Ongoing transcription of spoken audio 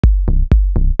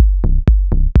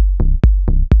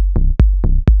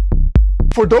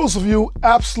For those of you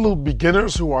absolute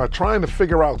beginners who are trying to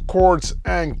figure out chords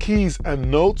and keys and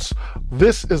notes,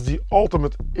 this is the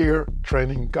ultimate ear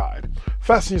training guide.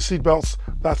 Fasten your seatbelts,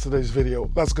 that's today's video.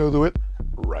 Let's go do it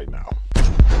right now.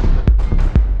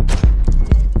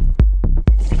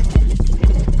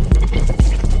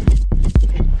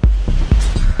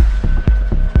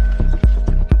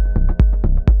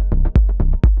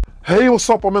 Hey, what's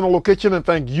up? I'm in the Low Kitchen and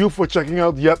thank you for checking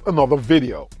out yet another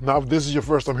video. Now, if this is your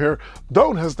first time here,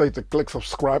 don't hesitate to click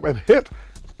subscribe and hit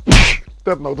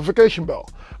that notification bell.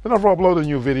 Whenever I upload a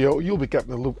new video, you'll be kept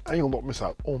in the loop and you'll not miss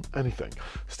out on anything.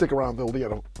 Stick around till the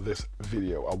end of this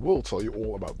video. I will tell you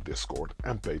all about Discord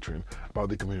and Patreon, about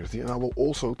the community, and I will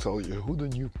also tell you who the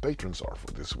new patrons are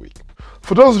for this week.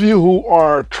 For those of you who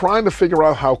are trying to figure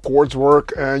out how chords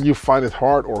work and you find it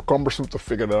hard or cumbersome to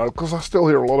figure that out, because I still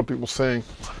hear a lot of people saying,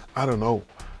 I don't know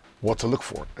what to look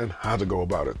for and how to go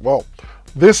about it. Well,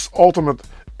 this ultimate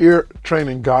ear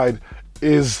training guide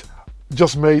is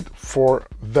just made for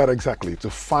that exactly, to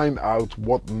find out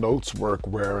what notes work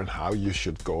where and how you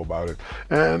should go about it.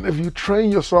 And if you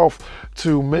train yourself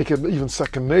to make it even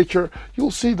second nature,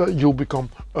 you'll see that you'll become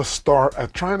a star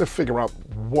at trying to figure out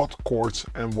what chords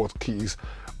and what keys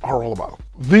are all about.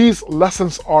 These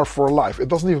lessons are for life. It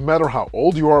doesn't even matter how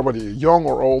old you are, whether you're young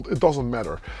or old, it doesn't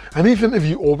matter. And even if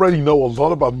you already know a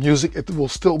lot about music, it will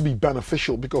still be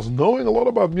beneficial, because knowing a lot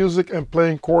about music and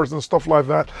playing chords and stuff like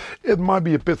that, it might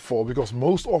be a pitfall, because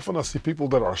most often I see people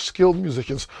that are skilled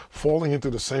musicians falling into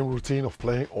the same routine of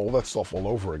playing all that stuff all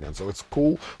over again. So it's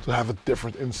cool to have a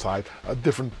different insight, a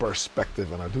different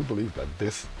perspective, and I do believe that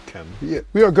this can be it.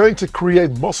 We are going to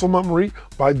create muscle memory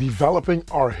by developing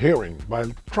our hearing, by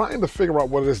trying to figure out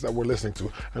what it is that we're listening to,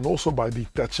 and also by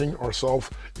detaching ourselves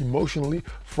emotionally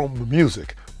from the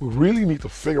music. We really need to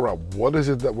figure out what is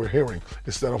it that we're hearing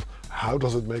instead of how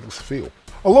does it make us feel.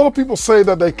 A lot of people say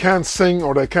that they can't sing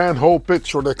or they can't hold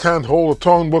pitch or they can't hold a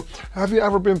tone, but have you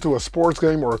ever been to a sports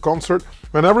game or a concert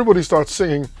when everybody starts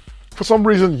singing? For some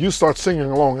reason you start singing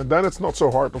along, and then it's not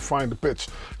so hard to find the pitch.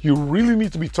 You really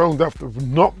need to be tone deaf to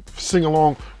not sing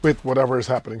along with whatever is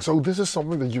happening. So this is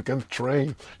something that you can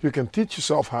train. You can teach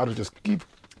yourself how to just keep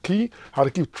how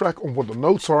to keep track on what the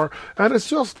notes are, and it's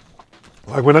just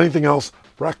like with anything else,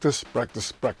 practice,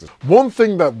 practice, practice. One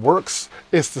thing that works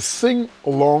is to sing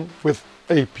along with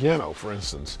a piano, for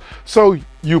instance. So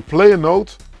you play a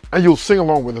note and you'll sing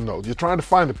along with the note. You're trying to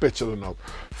find the pitch of the note.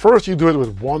 First you do it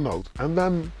with one note, and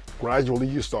then gradually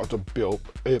you start to build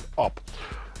it up.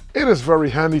 It is very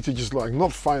handy to just like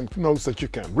not find notes that you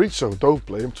can't reach, so don't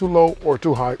play them too low or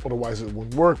too high, otherwise it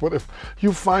won't work. But if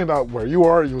you find out where you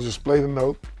are, you'll just play the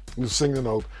note, you sing the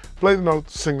note, play the note,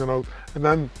 sing the note, and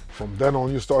then from then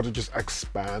on you start to just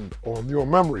expand on your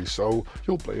memory. So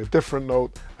you'll play a different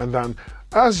note, and then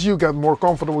as you get more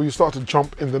comfortable, you start to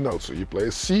jump in the notes. So you play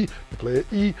a C, you play an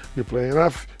E, you play an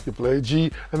F, you play a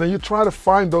G, and then you try to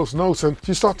find those notes, and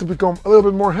you start to become a little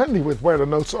bit more handy with where the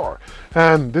notes are.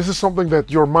 And this is something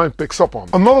that your mind picks up on.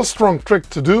 Another strong trick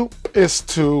to do is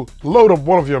to load up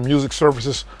one of your music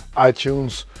services,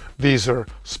 iTunes, Deezer,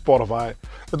 Spotify,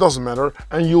 it doesn't matter,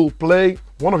 and you'll play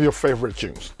one of your favorite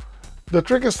tunes. The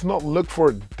trick is to not look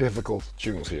for difficult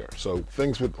tunes here. So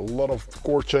things with a lot of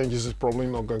chord changes is probably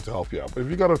not going to help you out. But if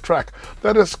you got a track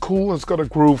that is cool and it's got a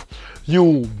groove,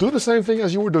 you'll do the same thing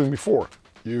as you were doing before.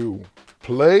 You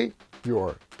play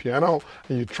your piano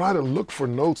and you try to look for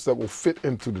notes that will fit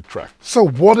into the track. So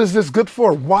what is this good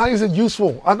for? Why is it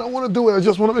useful? I don't want to do it, I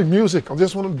just want to make music. I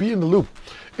just want to be in the loop,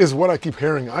 is what I keep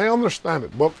hearing. I understand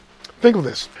it, but think of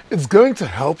this. It's going to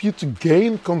help you to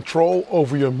gain control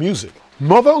over your music.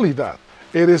 Not only that,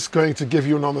 it is going to give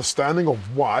you an understanding of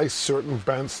why certain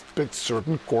bands pick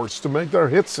certain chords to make their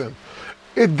hits in.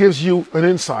 It gives you an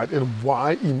insight in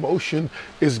why emotion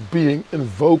is being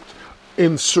invoked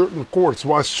in certain chords,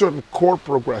 why certain chord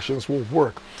progressions will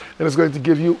work. And it's going to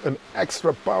give you an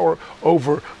extra power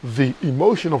over the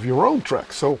emotion of your own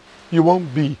track. So you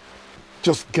won't be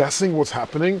just guessing what's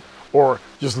happening or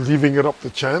just leaving it up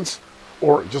to chance,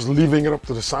 or just leaving it up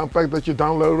to the sound pack that you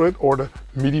downloaded or the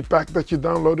MIDI pack that you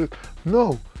downloaded.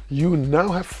 No, you now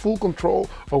have full control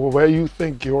over where you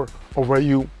think or where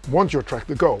you want your track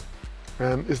to go.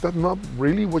 And is that not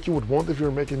really what you would want if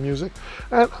you're making music?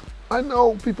 And I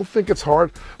know people think it's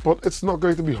hard, but it's not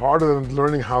going to be harder than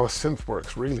learning how a synth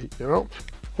works, really, you know?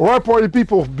 All right, party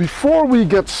people, before we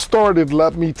get started,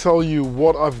 let me tell you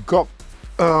what I've got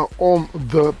on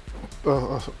the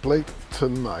plate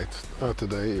tonight,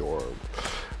 today, or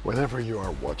whenever you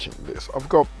are watching this. I've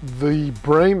got the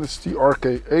Brain, it's the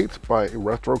RK8 by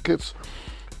distrokid.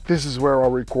 This is where I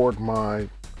record my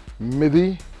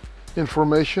MIDI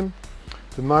information.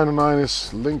 The 909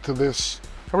 is linked to this,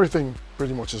 Everything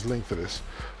pretty much is linked to this.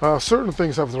 Certain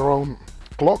things have their own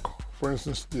clock. For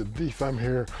instance, the DFM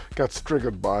here gets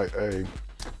triggered by a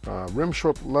rim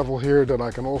shot level here that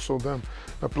I can also then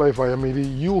play via MIDI.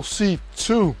 You'll see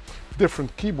two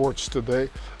different keyboards today.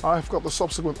 I've got the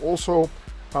Subsequent also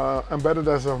embedded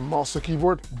as a master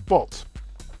keyboard, but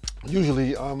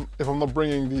usually if I'm not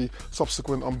bringing the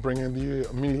Subsequent, I'm bringing the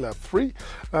Minilab 3,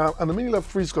 and the Minilab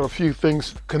 3's got a few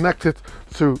things connected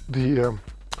to the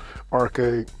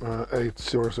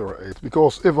RK8008,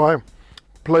 because if I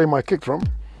play my kick drum,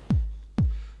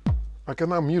 I can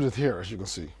now mute it here, as you can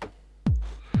see.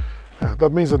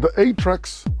 That means that the 8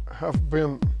 tracks have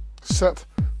been set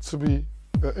to be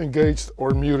engaged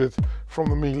or muted from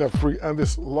the Minilab 3, and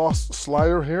this last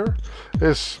slider here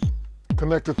is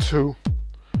connected to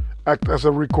act as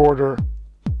a recorder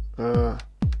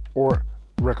or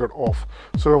record off.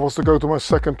 So if I was to go to my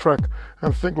second track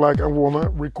and think like I want to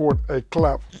record a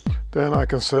clap, then I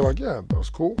can say like, yeah, that's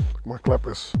cool. My clap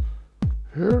is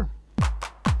here.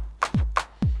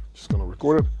 Just gonna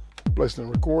record it, place it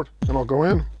in record, and I'll go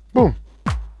in, boom.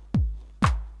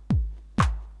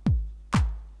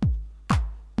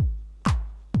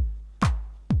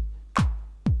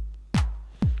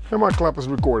 And my clap is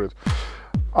recorded.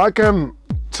 I can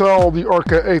tell the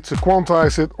RK8 to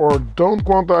quantize it or don't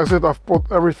quantize it. I've put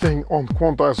everything on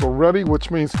quantize already, which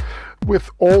means with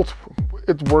Alt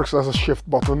it works as a shift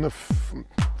button if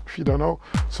you don't know.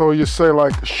 So you say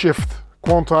like shift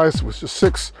quantize, which is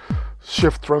 6,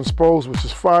 shift transpose, which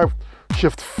is 5,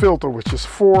 shift filter, which is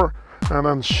 4, and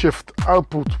then shift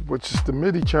output, which is the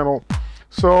MIDI channel.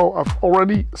 So I've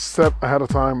already set ahead of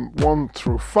time 1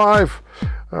 through 5.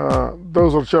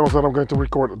 Those are the channels that I'm going to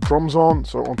record drums on.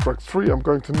 So on track 3, I'm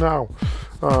going to now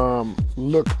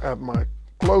look at my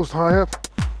closed hi-hat.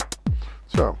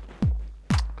 So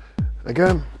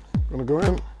again, I'm going to go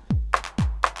in,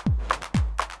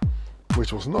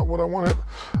 which was not what I wanted.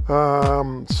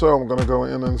 So I'm going to go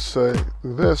in and say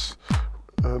this.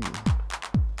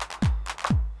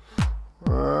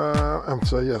 And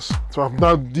say yes. So I've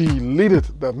now deleted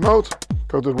that note.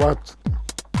 Go to the right.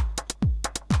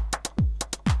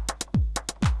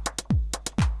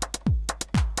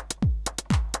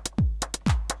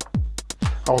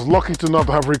 I was lucky to not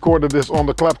have recorded this on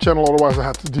the clap channel, otherwise I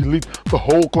had to delete the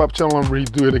whole clap channel and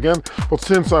redo it again. But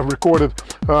since I've recorded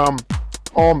on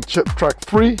track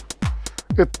 3,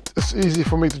 it's easy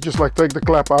for me to just like take the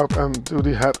clap out and do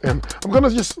the head in. I'm gonna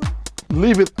just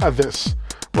leave it at this.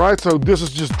 Right, so this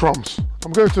is just drums.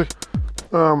 I'm going to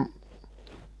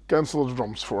cancel the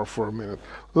drums for a minute.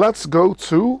 Let's go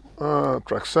to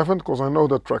track 7, because I know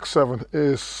that track 7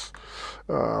 is,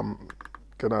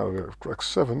 get out of there, track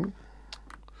 7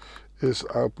 is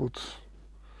output,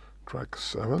 track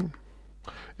 7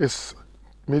 is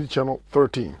MIDI channel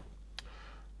 13.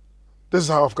 This is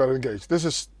how I've got it engaged. This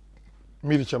is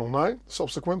MIDI channel 9,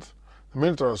 Subsequent, the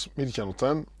Minitaur is MIDI channel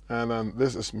 10, and then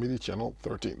this is MIDI channel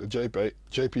 13, the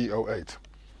JP08.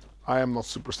 I am not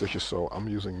superstitious, so I'm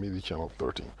using MIDI channel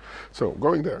 13. So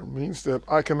going there means that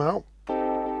I can now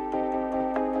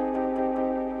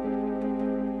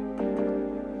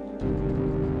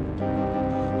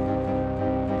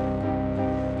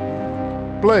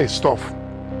play stuff.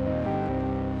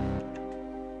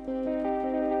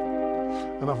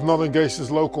 And I've not engaged this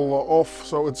local off,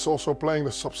 so it's also playing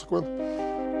the Subsequent.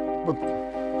 But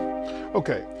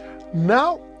okay.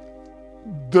 Now,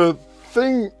 the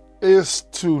thing is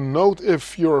to note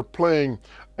if you're playing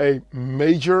a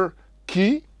major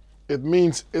key, it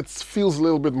means it feels a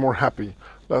little bit more happy.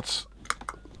 Let's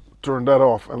turn that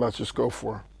off and let's just go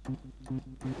for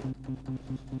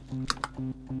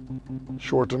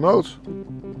shorter notes.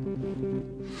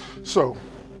 So,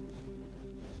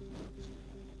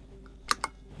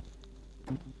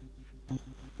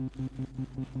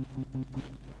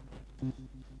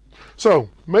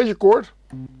 major chord,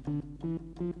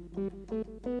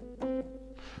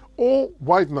 all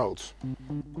white notes.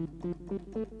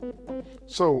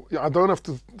 So yeah, I don't have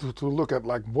to look at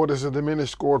like what is a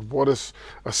diminished chord, what is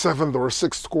a 7th or a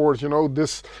 6th chord, you know,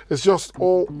 this is just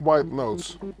all white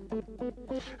notes.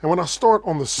 And when I start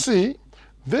on the C,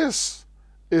 this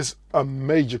is a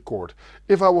major chord.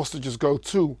 If I was to just go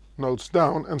 2 notes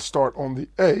down and start on the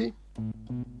A,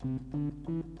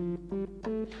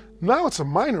 now it's a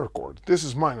minor chord. This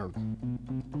is minor.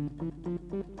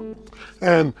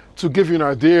 And to give you an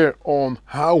idea on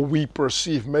how we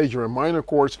perceive major and minor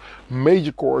chords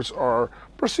are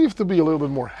perceived to be a little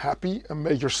bit more happy. A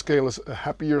major scale is a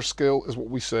happier scale, is what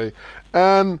we say.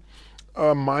 And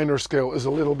a minor scale is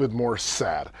a little bit more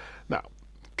sad. Now,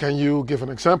 can you give an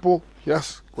example?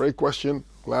 Yes, great question.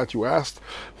 Glad you asked.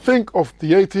 Think of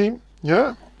the A team,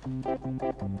 yeah?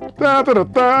 Da, da, da,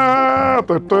 da,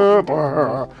 da, da,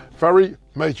 da. Very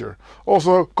major.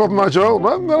 Also, Cotton Eye Joe.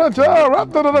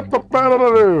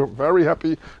 Very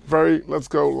happy, very let's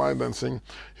go line dancing,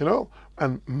 you know.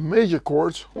 And major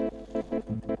chords,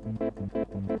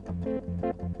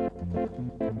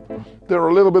 they're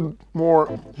a little bit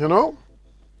more, you know.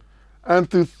 And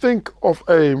to think of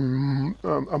a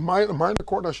minor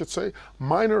chord, I should say,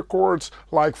 minor chords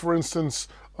like, for instance,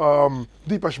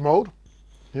 Depeche Mode,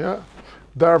 yeah,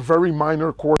 they're very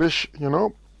minor chordish, you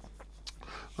know.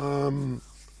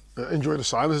 Enjoy the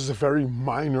Silence is a very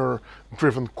minor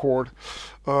driven chord.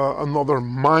 Another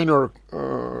minor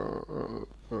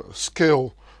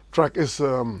scale track is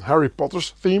Harry Potter's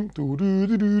theme.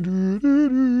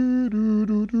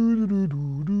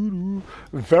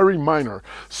 Very minor.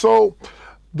 So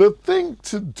the thing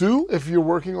to do if you're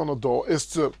working on a DAW is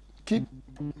to keep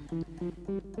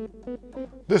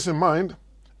this in mind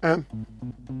and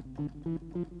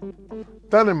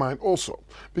that in mind also,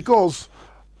 because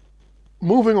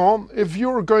moving on, if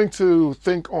you're going to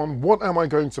think on what am I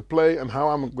going to play and how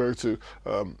I'm going to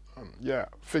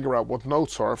figure out what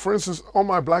notes are. For instance, on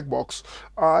my black box,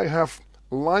 I have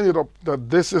lined it up that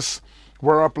this is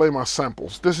where I play my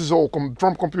samples. This is all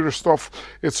drum computer stuff.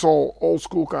 It's all old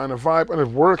school kind of vibe, and it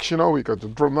works, you know. You got the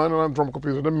 99 drum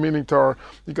computer, the Minitaur,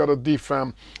 you got a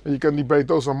DFAM, and you can debate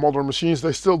those on modern machines.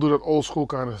 They still do that old school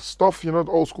kind of stuff, you know,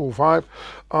 the old school vibe.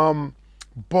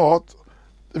 But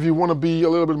if you want to be a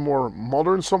little bit more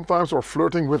modern sometimes, or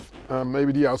flirting with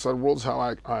maybe the outside world is how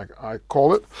I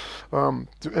call it,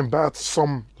 to embed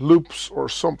some loops or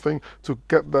something to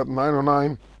get that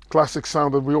 909 classic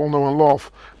sound that we all know and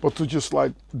love, but to just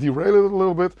like derail it a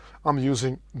little bit, I'm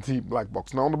using the black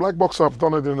box. Now on the black box I've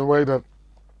done it in a way that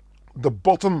the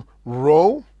bottom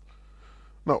row,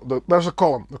 there's a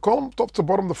column. The column top to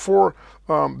bottom, the four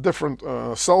different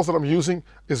cells that I'm using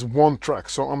is one track.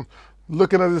 So I'm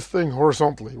looking at this thing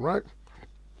horizontally, right?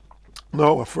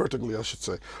 No, vertically, I should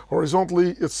say.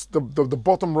 Horizontally, it's the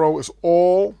bottom row is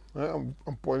all. I'm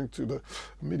pointing to the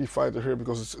MIDI fighter here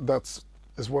because that's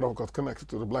what I've got connected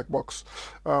to the black box.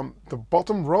 The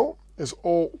bottom row is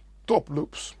all top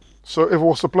loops. So if I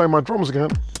was to play my drums again,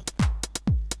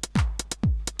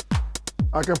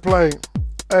 I can play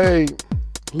a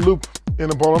loop in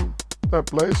the bottom that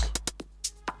plays.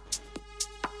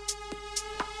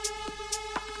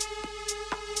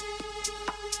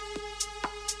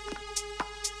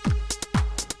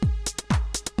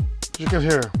 You can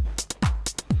hear.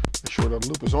 Make sure that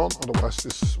loop is on, otherwise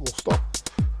this will stop.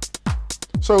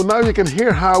 So now you can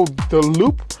hear how the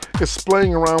loop is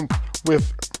playing around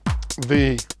with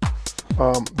the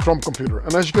drum computer.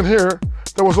 And as you can hear,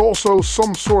 there was also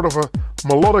some sort of a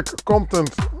melodic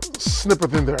content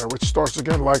snippet in there, which starts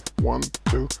again like 1,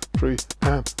 2, 3,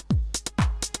 and.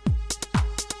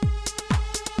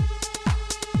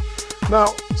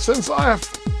 Now, since I have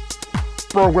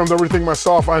programmed everything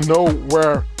myself, I know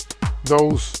where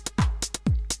those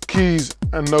keys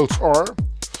and notes are.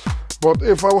 But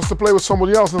if I was to play with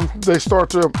somebody else and they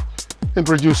start to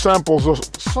introduce samples or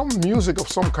some music of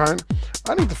some kind,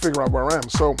 I need to figure out where I am.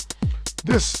 So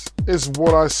this is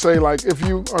what I say, like if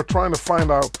you are trying to find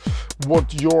out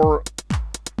what your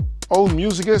own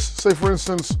music is, say for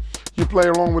instance, you play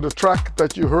along with a track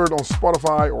that you heard on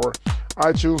Spotify or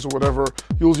iTunes or whatever,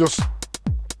 you'll just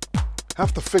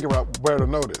have to figure out where the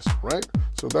note is, right?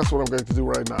 So that's what I'm going to do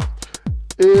right now.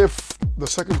 If the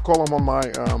second column on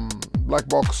my black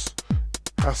box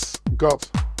has got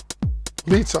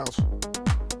lead sounds.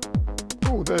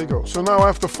 Oh, there you go. So now I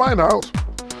have to find out.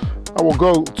 I will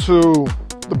go to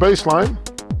the bass line,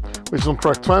 which is on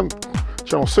track 10,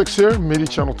 channel 6 here, MIDI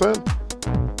channel 10.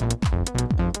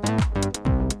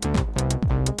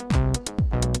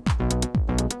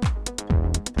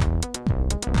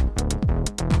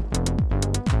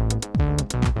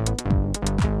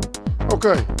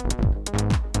 Okay.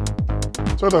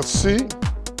 So that's C,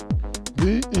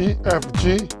 D, E, F,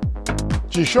 G,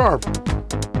 G sharp.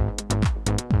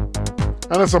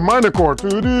 And it's a minor chord,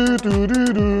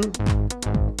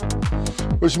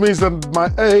 which means that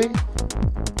my A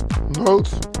note,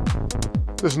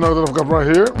 this note that I've got right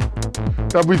here,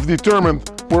 that we've determined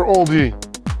where all the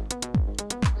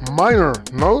minor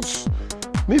notes,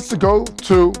 needs to go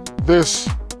to this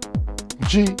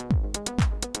G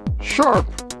sharp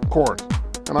chord.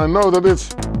 And I know that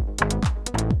it's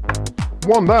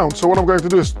one down, so what I'm going to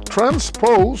do is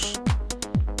transpose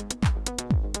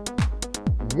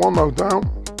one note down,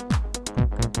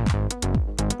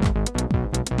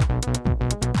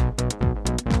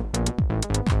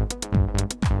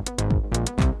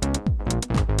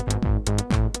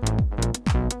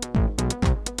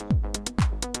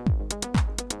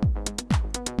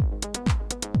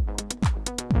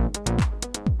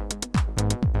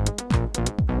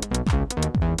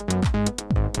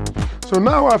 So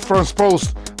now I've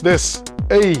transposed this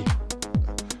A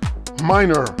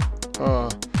minor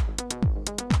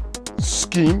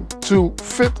scheme to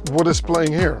fit what is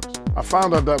playing here. I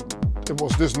found out that it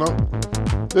was this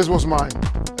note. This was mine,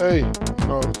 A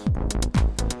note.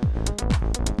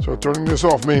 So turning this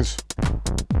off means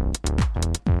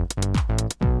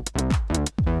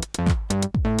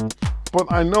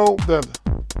but I know that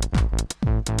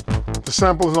the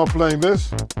sample is not playing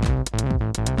this.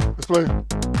 It's playing.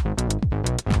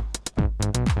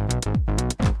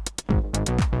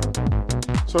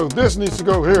 So this needs to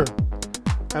go here.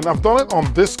 And I've done it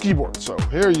on this keyboard. So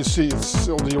here you see it's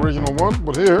still the original one,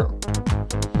 but here,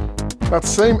 that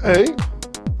same A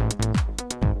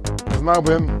has now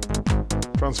been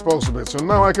transposed a bit. So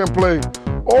now I can play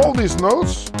all these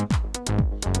notes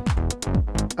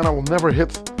and I will never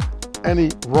hit any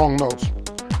wrong notes.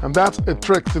 And that's a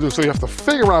trick to do. So you have to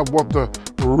figure out what the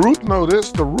root note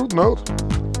is, the root note,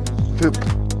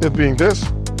 it being this.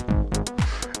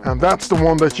 And that's the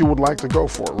one that you would like to go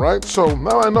for, right? So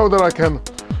now I know that I can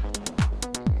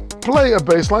play a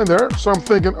bass line there. So I'm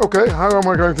thinking, okay, how am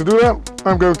I going to do that?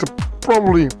 I'm going to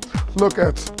probably look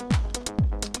at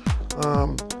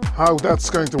how that's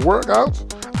going to work out.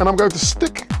 And I'm going to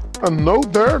stick a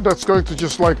note there that's going to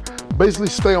just like basically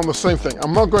stay on the same thing.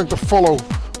 I'm not going to follow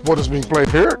what is being played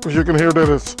here, because you can hear that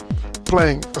it's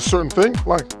playing a certain thing,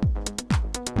 like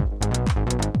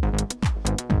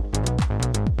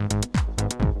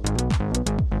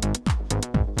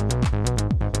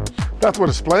that's what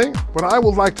it's playing. But I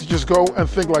would like to just go and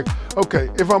think like, okay,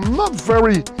 if I'm not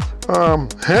very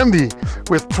handy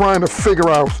with trying to figure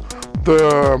out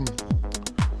the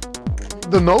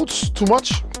notes too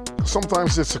much,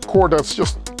 sometimes it's a chord that's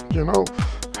just, you know,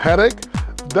 headache,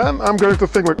 then I'm going to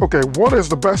think like, okay, what is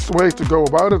the best way to go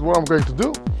about it? What I'm going to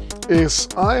do is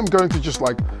I'm going to just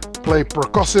like play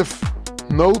percussive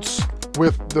notes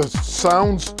with the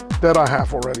sounds that I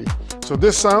have already. So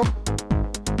this sound,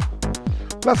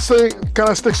 let's say, can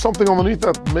I stick something underneath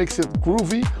that makes it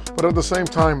groovy, but at the same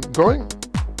time going?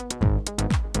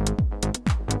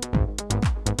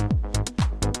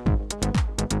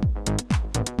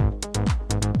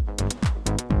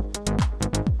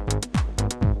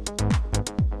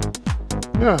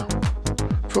 Yeah,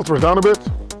 filter it down a bit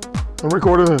and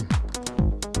record it in.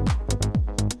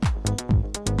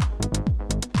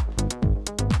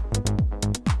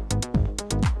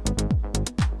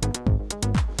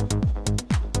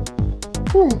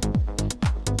 Ooh.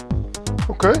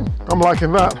 Okay, I'm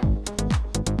liking that.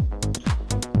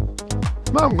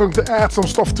 Now I'm going to add some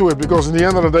stuff to it, because in the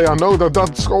end of the day I know that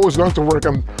that's always going to work.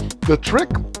 And the trick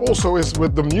also is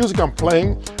with the music I'm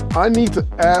playing, I need to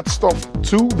add stuff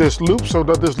to this loop so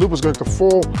that this loop is going to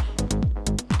fall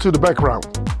to the background.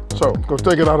 So I'm going to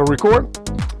take it out of record,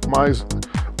 my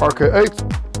RK8.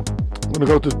 I'm going to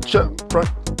go to track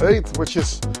 8, which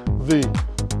is the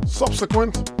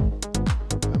subsequent,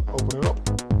 and open it up.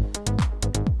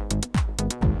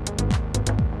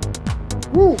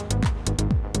 Woo!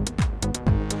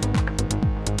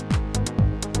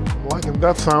 I'm liking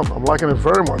that sound, I'm liking it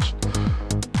very much.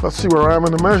 Let's see where I am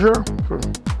in the measure.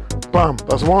 Bam,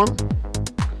 that's 1,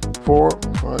 4,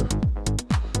 5,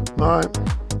 9.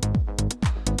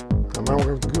 And now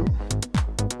we're going to go.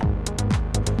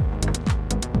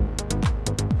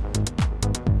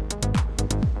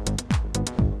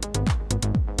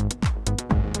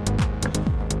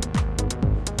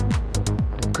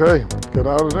 Okay, get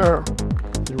out of there.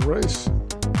 Erase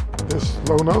this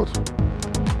low note.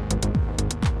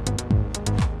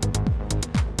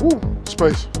 Ooh,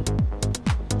 space.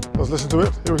 Let's listen to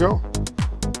it. Here we go.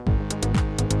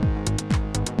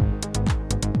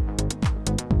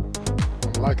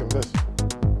 I'm liking this.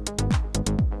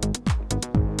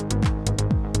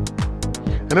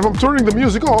 And if I'm turning the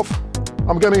music off,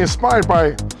 I'm getting inspired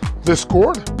by this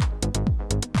chord.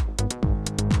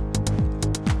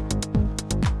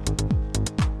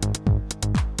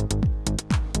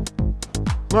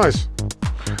 Nice.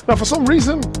 Now for some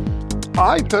reason,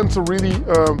 I tend to really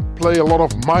play a lot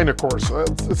of minor chords.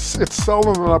 It's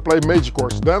seldom that I play major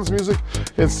chords. Dance music,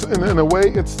 it's in a way,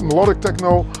 it's melodic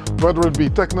techno, whether it be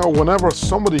techno, whenever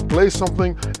somebody plays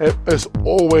something, it is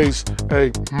always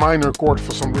a minor chord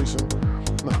for some reason.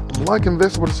 Now, I'm liking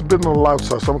this, but it's a bit on the loud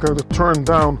side, so I'm going to turn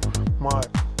down my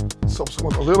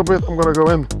subsequent a little bit. I'm going to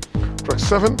go in track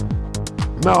 7.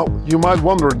 Now, you might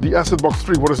wonder, the Acid Box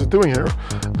 3, what is it doing here?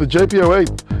 The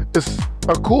JPO8 is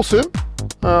a cool synth,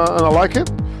 and I like it,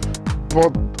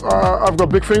 but I've got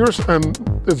big fingers and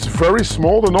it's very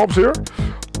small, the knobs here.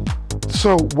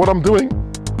 So what I'm doing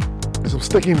is I'm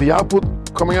sticking the output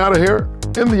coming out of here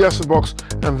in the Acid Box,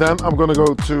 and then I'm going to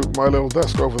go to my little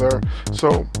desk over there.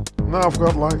 So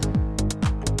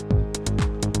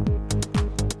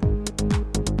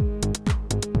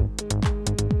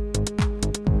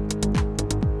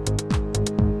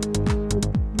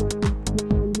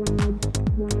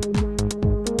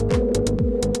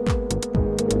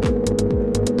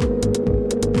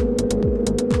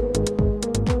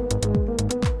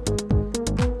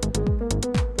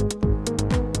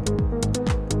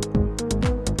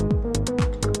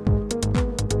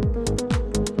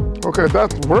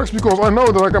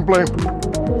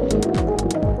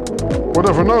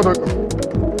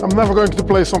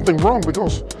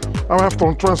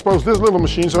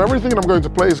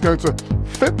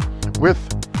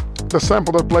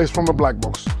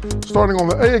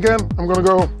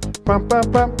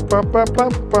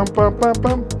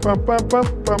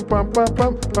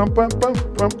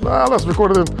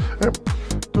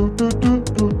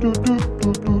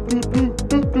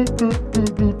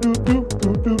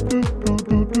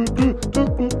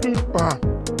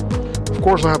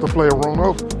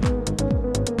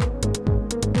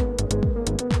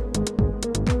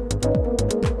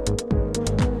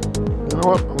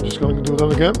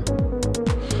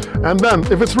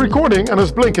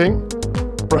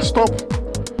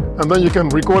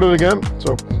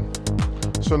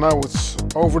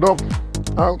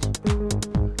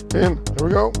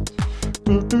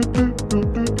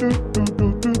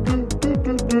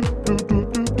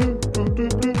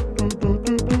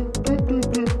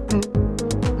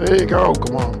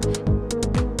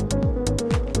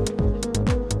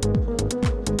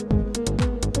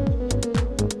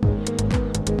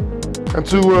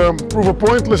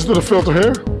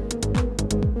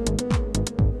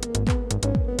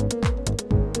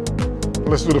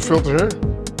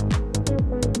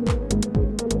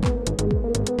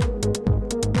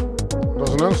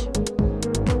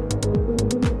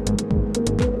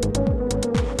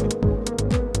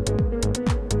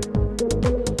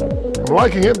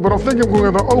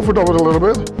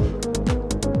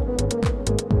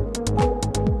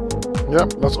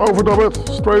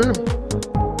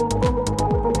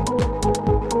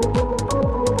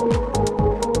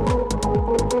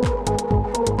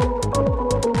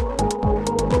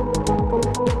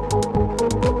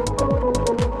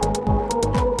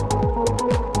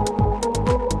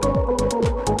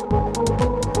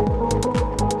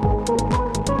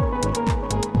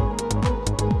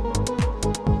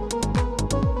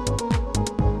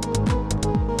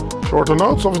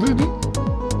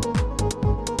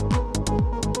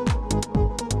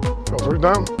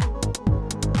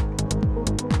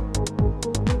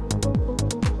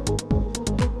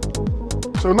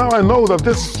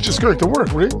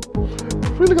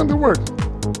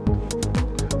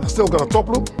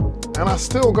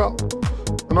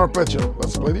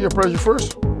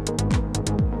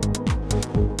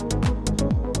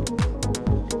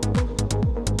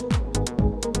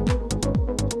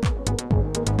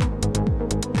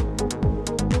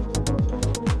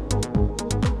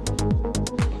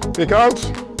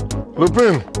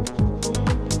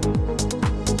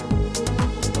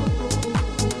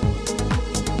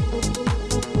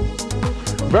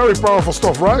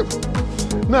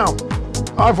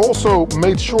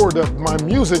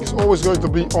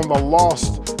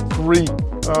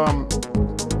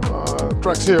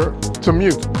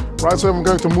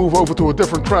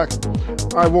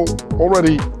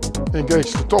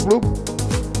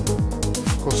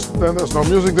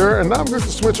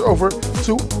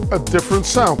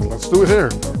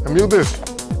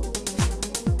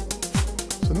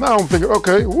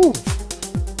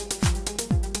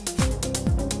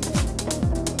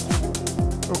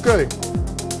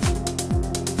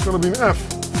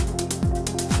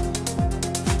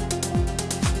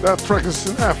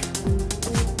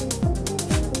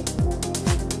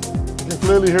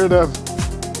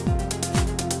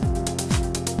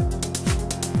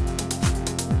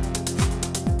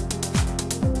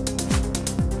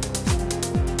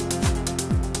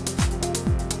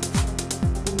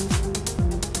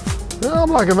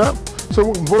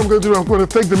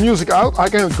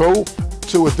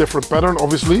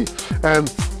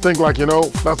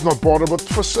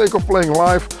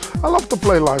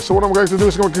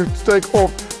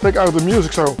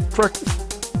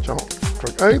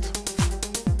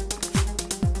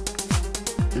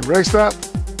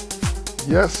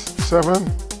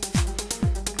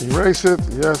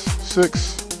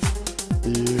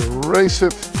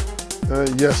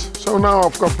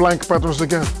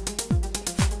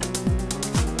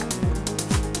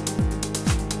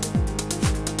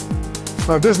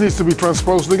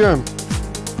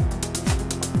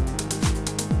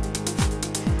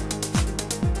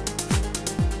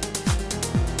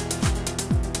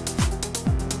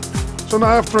So now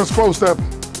I have transposed that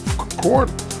chord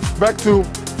back to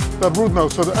that root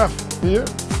note. So the F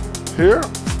here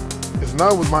is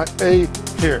now with my A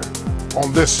here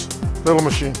on this little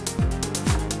machine.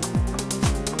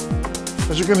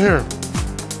 As you can hear,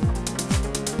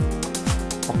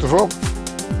 octave up.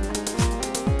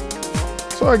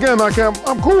 So again,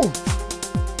 I'm cool.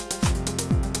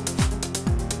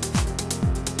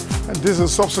 And this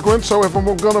is subsequent, so if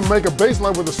I'm gonna make a bass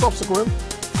line with a subsequent,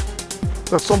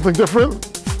 that's something different.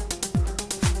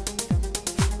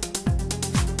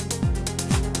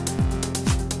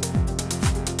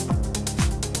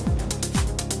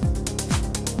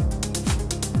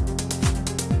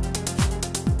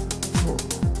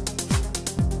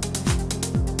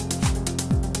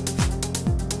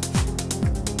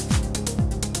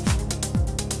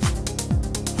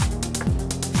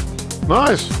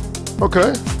 Nice,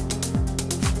 okay.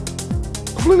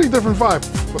 Completely different vibe,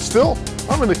 but still,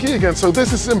 I'm in the key again, so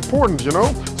this is important, you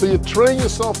know? So you train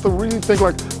yourself to really think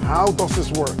like, how does this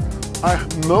work? I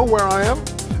know where I am,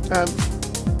 and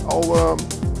I'll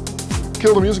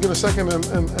kill the music in a second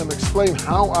and explain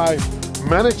how I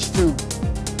managed to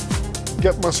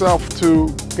get myself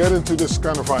to get into this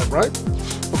kind of vibe, right?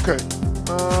 Okay,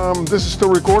 this is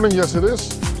still recording, yes it is.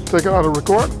 Take it out of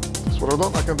record, that's what I've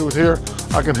done. I can do it here,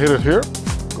 I can hit it here,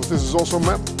 because this is also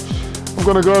mapped. I'm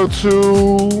gonna go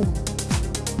to,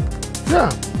 yeah,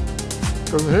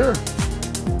 go to here.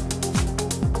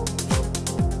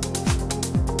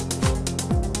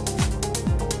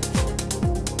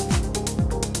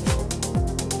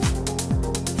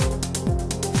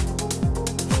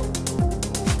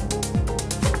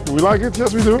 Do we like it?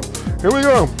 Yes, we do. Here we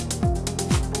go.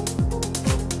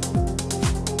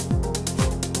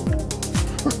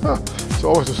 It's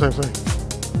always the same thing.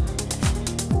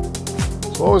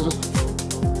 It's always the...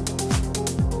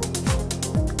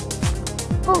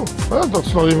 Oh, well,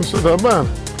 that's not even that bad.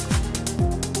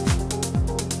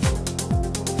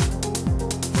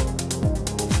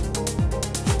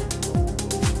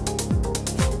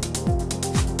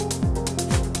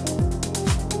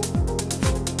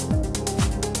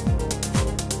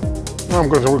 I'm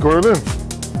going to record it in.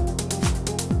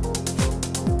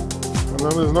 And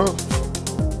then there's no.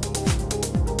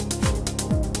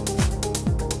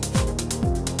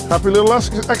 Happy little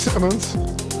accidents.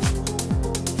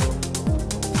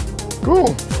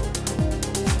 Cool.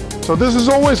 So this is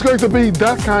always going to be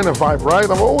that kind of vibe, right?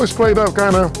 I've always played that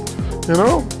kind of, you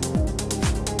know?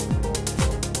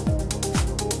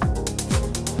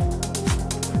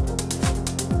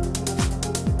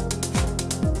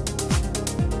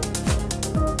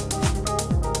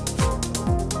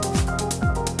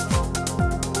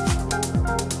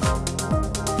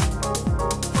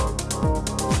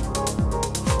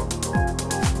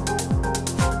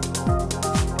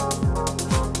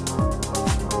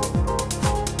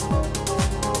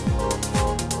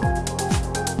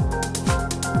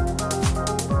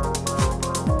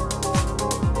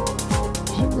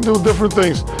 Do different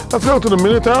things. Let's go to the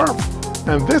Minitaur,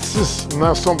 and this is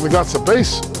now something that's a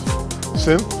bass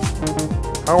synth.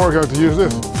 How are we going to use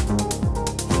this?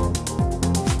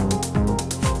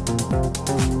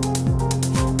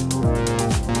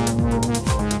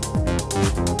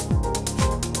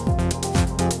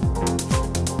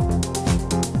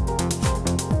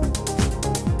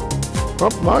 Oh,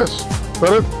 nice.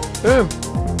 Put it in.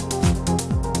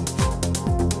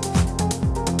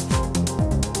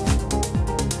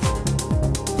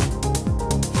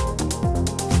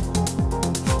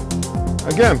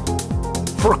 Again,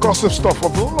 percussive stuff. I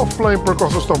love playing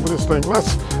percussive stuff with this thing.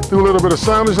 Let's do a little bit of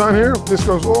sound design here. This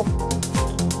goes off.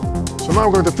 So now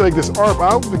I'm going to take this ARP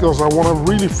out because I want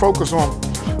to really focus on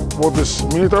what this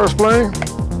Minitaur is playing.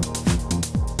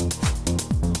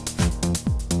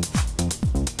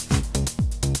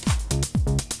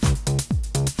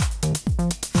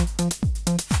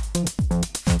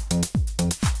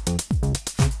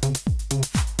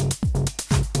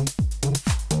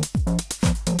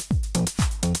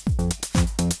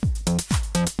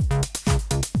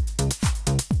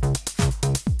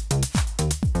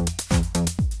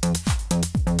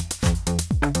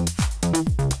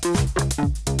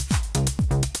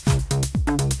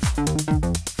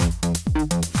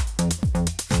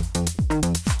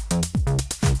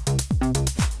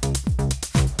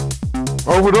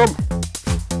 Overdub.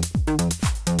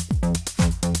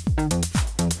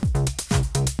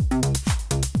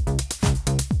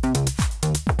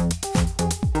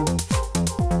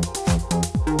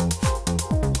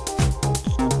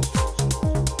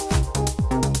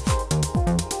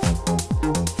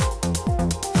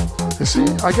 You see,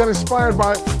 I get inspired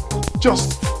by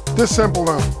just this sample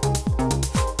now.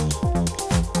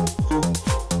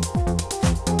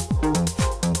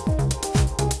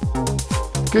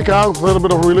 kick out, a little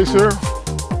bit of release here.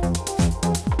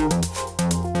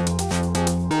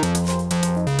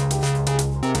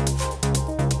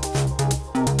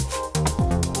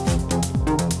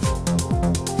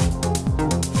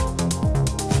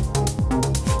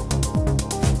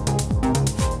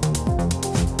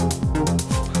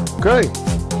 Okay,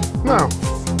 now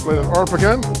play that ARP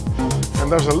again,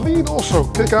 and there's a lead also,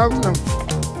 kick out and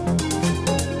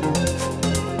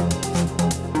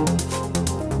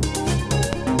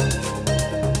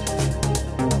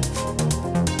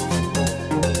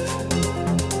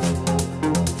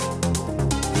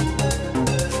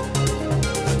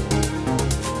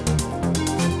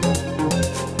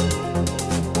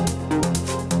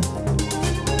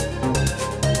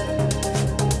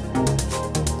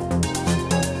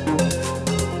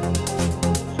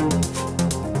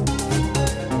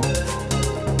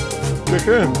kick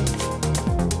in.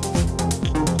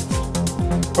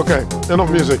 Okay, enough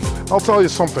music. I'll tell you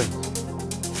something.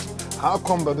 How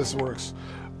come that this works?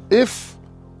 If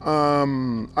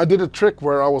I did a trick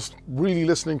where I was really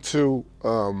listening to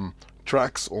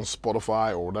tracks on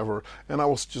Spotify or whatever, and I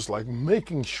was just like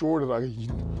making sure that I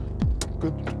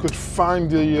could find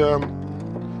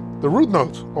the root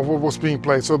note of what was being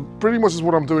played. So pretty much is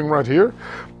what I'm doing right here.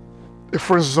 If,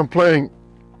 for instance, I'm playing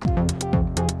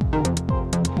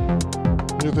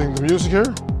muting the music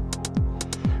here,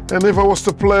 and if I was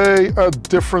to play a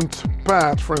different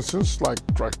pad, for instance, like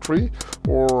track 3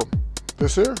 or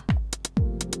this here,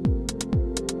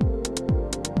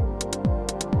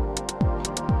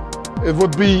 it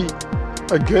would be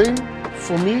a game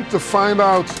for me to find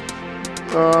out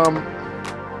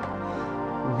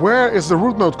where is the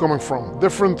root note coming from.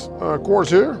 Different chords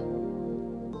here.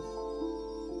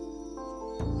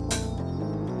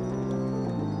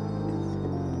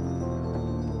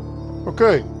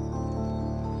 Okay,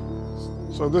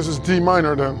 so this is D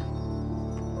minor then.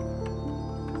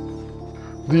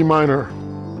 D minor.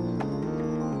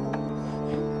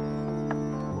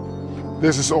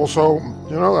 This is also,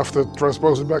 you know, I have to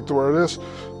transpose it back to where it is,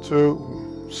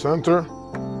 to center.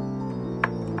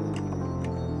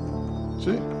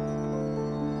 See?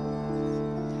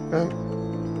 And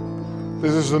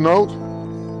this is the note,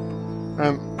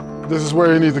 and this is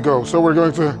where you need to go. So we're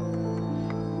going to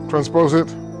transpose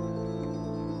it.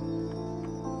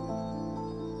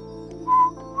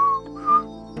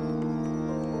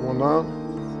 One down.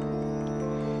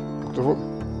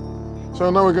 So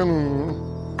now we can,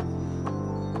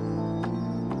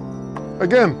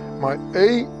 again, my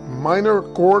A minor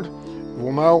chord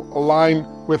will now align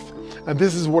with, and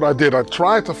this is what I did. I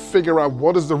tried to figure out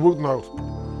what is the root note.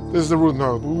 This is the root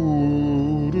note.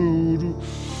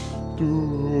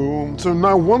 So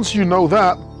now once you know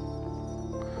that,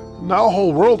 now a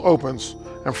whole world opens.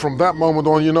 And from that moment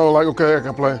on, you know, like, okay, I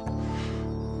can play.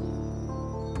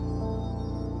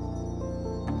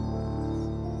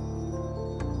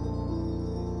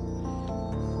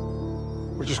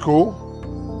 Which is cool.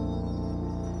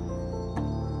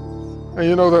 And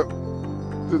you know that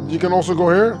you can also go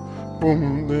here,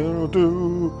 boom,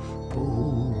 boom,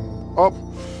 up,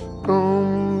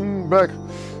 boom, back,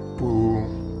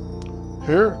 boom,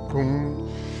 here, boom,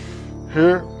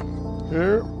 here,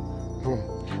 boom.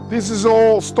 This is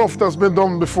all stuff that's been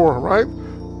done before, right?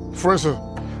 For instance,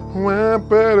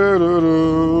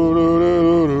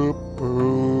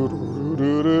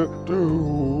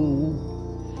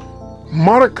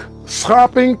 Mark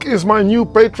Schapink is my new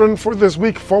patron for this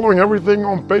week, following everything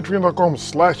on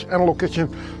patreon.com/analogkitchen.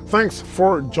 Thanks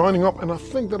for joining up, and I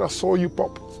think that I saw you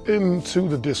pop into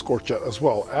the Discord chat as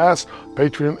well, as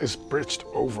Patreon is bridged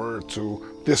over to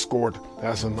Discord.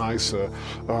 Has a nice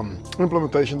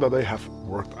implementation that they have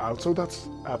worked out, so that's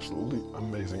absolutely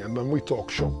amazing. And then we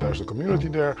talk shop. There's a community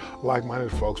there,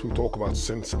 like-minded folks. We talk about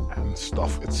synths and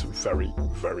stuff. It's very,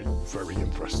 very, very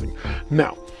interesting.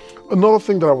 Now, another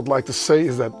thing that I would like to say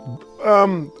is that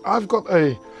I've got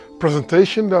a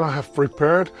presentation that I have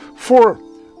prepared for.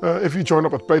 If you join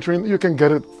up at Patreon, you can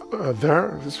get it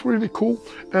there. It's really cool.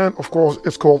 And of course,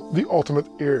 it's called the Ultimate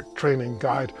Ear Training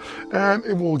Guide. And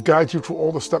it will guide you through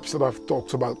all the steps that I've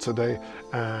talked about today.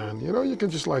 And you know, you can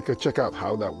just like check out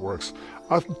how that works.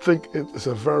 I think it is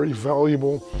a very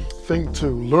valuable thing to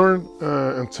learn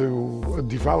and to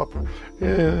develop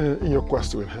in your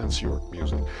quest to enhance your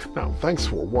music. Now, thanks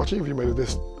for watching. If you made it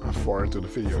this far into the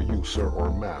video, you, sir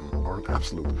or ma'am, are an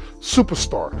absolute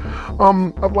superstar.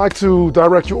 I'd like to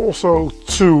direct you also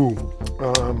to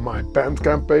my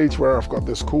Bandcamp page, where I've got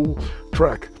this cool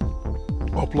track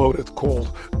uploaded called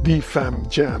DFAM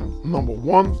Jam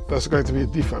 #1. There's going to be a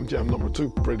DFAM Jam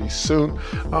 #2 pretty soon,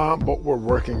 but we're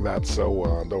working that,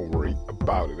 so don't worry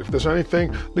about it. If there's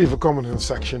anything, leave a comment in the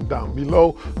section down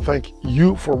below. Thank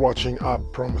you for watching. I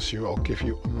promise you I'll give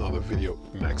you another video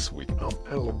next week. I'm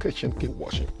on location. Keep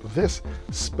watching this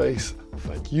space.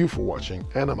 Thank you for watching,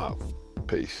 and I'm out.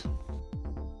 Peace.